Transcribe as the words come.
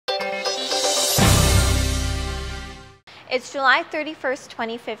It's July 31st,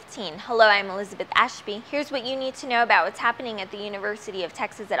 2015. Hello, I'm Elizabeth Ashby. Here's what you need to know about what's happening at the University of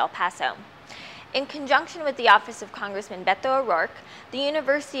Texas at El Paso. In conjunction with the Office of Congressman Beto O'Rourke, the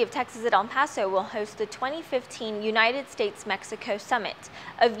University of Texas at El Paso will host the 2015 United States-Mexico Summit,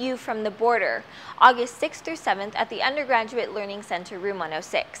 A View from the Border, August 6th through 7th at the Undergraduate Learning Center, room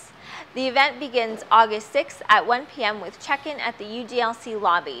 106. The event begins August 6th at 1 p.m. with check-in at the UGLC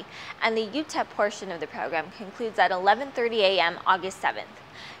lobby, and the UTEP portion of the program concludes at 11:30 a.m. August 7th.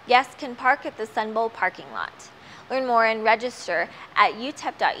 Guests can park at the Sun Bowl parking lot. Learn more and register at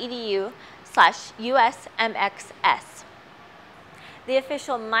utep.edu/usmxs. The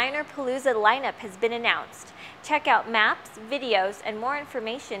official Minerpalooza lineup has been announced. Check out maps, videos, and more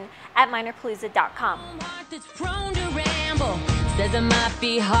information at minerpalooza.com. Says it might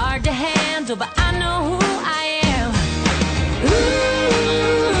be hard to handle, but I know who I am. Ooh,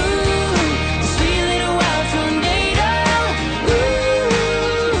 sweet little wild tornado. Ooh,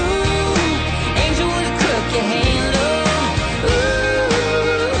 angel with a crooked halo.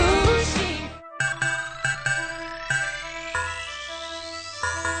 Ooh, she.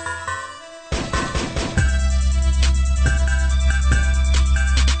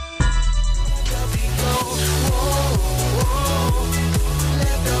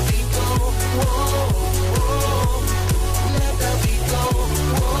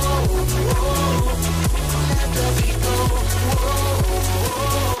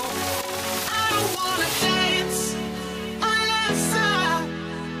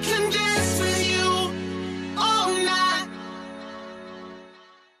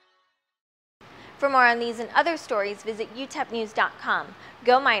 For more on these and other stories, visit utepnews.com.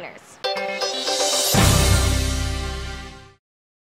 Go Miners!